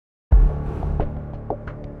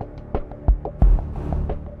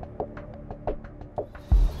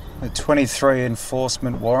23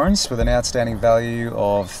 enforcement warrants with an outstanding value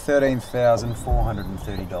of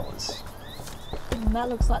 $13,430. That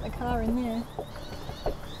looks like the car in there.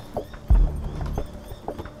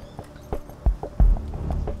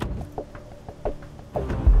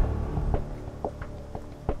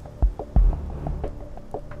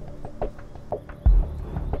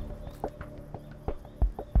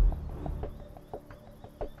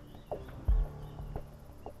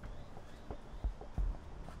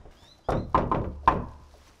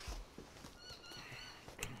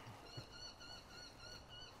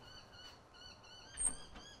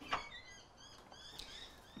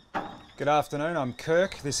 Good afternoon, I'm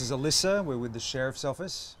Kirk. This is Alyssa. We're with the Sheriff's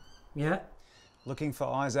Office. Yeah, Looking for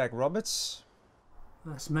Isaac Roberts.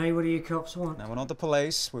 that's me. What do you cops want? No, we're not the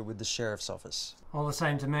police, we're with the Sheriff's Office. All the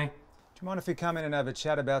same to me. Do you mind if we come in and have a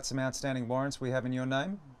chat about some outstanding warrants we have in your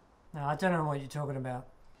name? No, I don't know what you're talking about.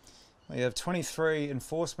 We have 23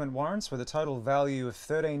 enforcement warrants with a total value of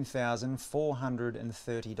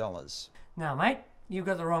 $13,430. No, mate, you've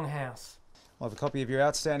got the wrong house. I'll have a copy of your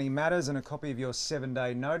outstanding matters and a copy of your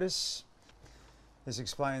 7-day notice. This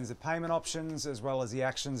explains the payment options as well as the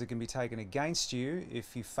actions that can be taken against you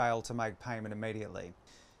if you fail to make payment immediately.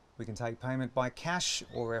 We can take payment by cash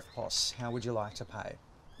or EFTPOS. How would you like to pay?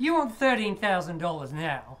 You want $13,000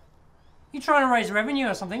 now? You trying to raise revenue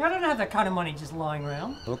or something? I don't have that kind of money just lying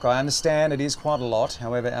around. Look, I understand it is quite a lot.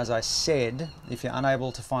 However, as I said, if you're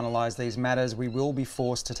unable to finalise these matters, we will be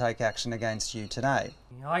forced to take action against you today.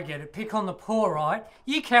 Yeah, I get it. Pick on the poor, right?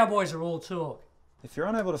 You cowboys are all talk. If you're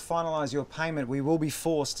unable to finalise your payment, we will be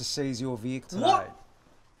forced to seize your vehicle today. What?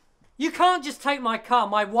 You can't just take my car.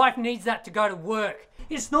 My wife needs that to go to work.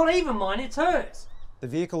 It's not even mine, it's hers. The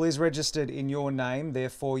vehicle is registered in your name,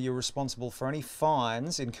 therefore you're responsible for any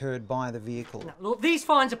fines incurred by the vehicle. Now, look, these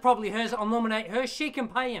fines are probably hers. I'll nominate her. She can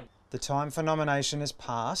pay him. The time for nomination has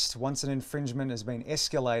passed once an infringement has been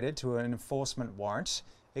escalated to an enforcement warrant,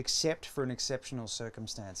 except for in exceptional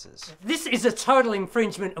circumstances. This is a total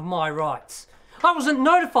infringement of my rights. I wasn't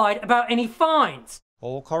notified about any fines.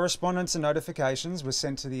 All correspondence and notifications were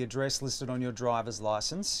sent to the address listed on your driver's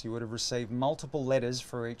licence. You would have received multiple letters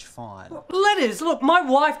for each fine. Letters? Look, my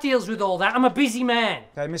wife deals with all that. I'm a busy man.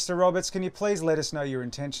 Okay, Mr. Roberts, can you please let us know your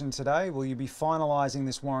intention today? Will you be finalising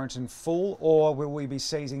this warrant in full, or will we be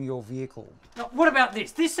seizing your vehicle? Now, what about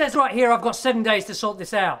this? This says right here I've got 7 days to sort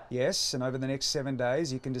this out. Yes, and over the next 7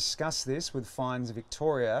 days you can discuss this with Fines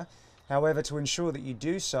Victoria. However, to ensure that you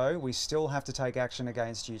do so, we still have to take action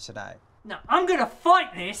against you today. Now, I'm gonna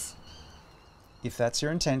fight this. If that's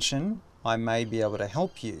your intention, I may be able to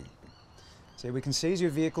help you. See, we can seize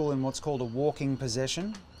your vehicle in what's called a walking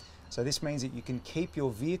possession. So this means that you can keep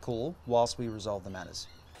your vehicle whilst we resolve the matters.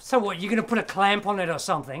 So what, you're gonna put a clamp on it or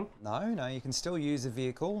something? No, you can still use the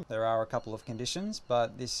vehicle. There are a couple of conditions,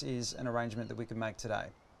 but this is an arrangement that we can make today.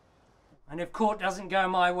 And if court doesn't go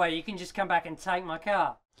my way, you can just come back and take my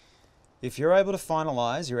car. If you're able to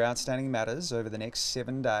finalise your outstanding matters over the next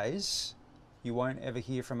 7 days, you won't ever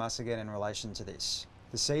hear from us again in relation to this.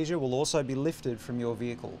 The seizure will also be lifted from your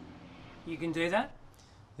vehicle. You can do that?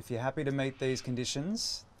 If you're happy to meet these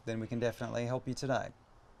conditions, then we can definitely help you today.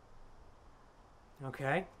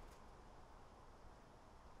 Okay.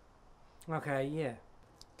 Okay, yeah.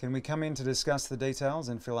 Can we come in to discuss the details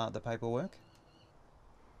and fill out the paperwork?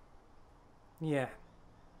 Yeah.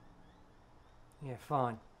 Yeah,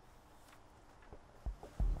 fine.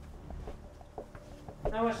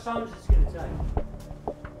 How much time is this going to take?